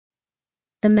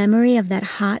The memory of that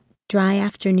hot, dry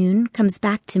afternoon comes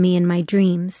back to me in my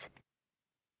dreams.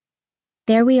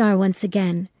 There we are once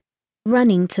again,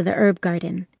 running to the herb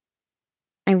garden.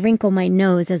 I wrinkle my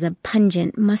nose as a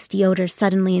pungent, musty odor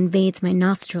suddenly invades my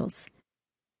nostrils.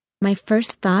 My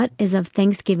first thought is of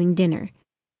Thanksgiving dinner,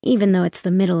 even though it's the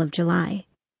middle of July.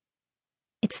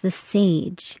 It's the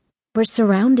sage. We're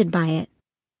surrounded by it.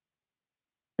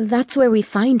 That's where we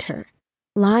find her,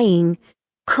 lying,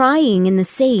 crying in the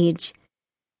sage.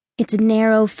 Its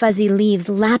narrow, fuzzy leaves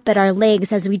lap at our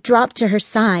legs as we drop to her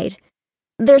side.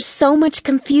 There's so much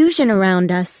confusion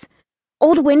around us.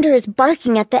 Old Winder is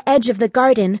barking at the edge of the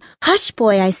garden. "Hush,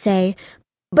 boy," I say,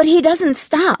 but he doesn't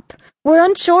stop. We're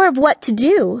unsure of what to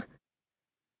do.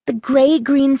 The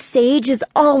gray-green sage is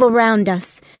all around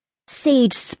us.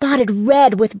 Sage spotted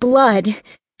red with blood.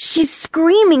 She's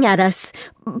screaming at us,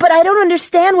 but I don't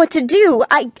understand what to do.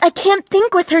 I can't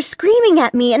think with her screaming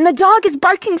at me, and the dog is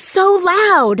barking so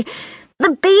loud.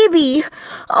 The baby!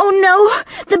 Oh no,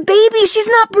 the baby, she's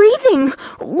not breathing.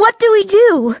 What do we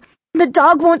do? The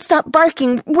dog won't stop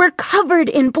barking. We're covered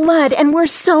in blood, and we're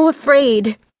so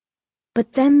afraid.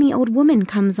 But then the old woman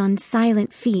comes on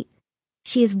silent feet.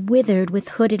 She is withered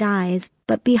with hooded eyes,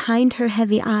 but behind her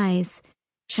heavy eyes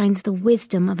shines the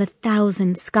wisdom of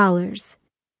 1,000 scholars.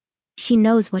 She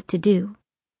knows what to do.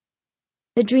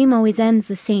 The dream always ends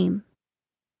the same.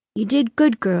 "You did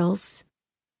good, girls.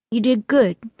 You did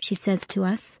good," she says to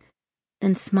us,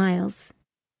 then smiles.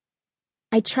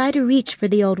 I try to reach for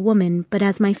the old woman, but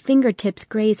as my fingertips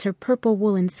graze her purple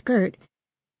woolen skirt,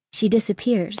 she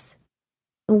disappears.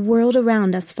 The world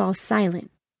around us falls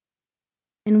silent,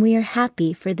 and we are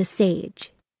happy for the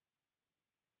sage.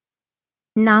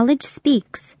 Knowledge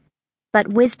speaks, but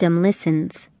wisdom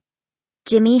listens.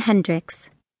 Jimi Hendrix.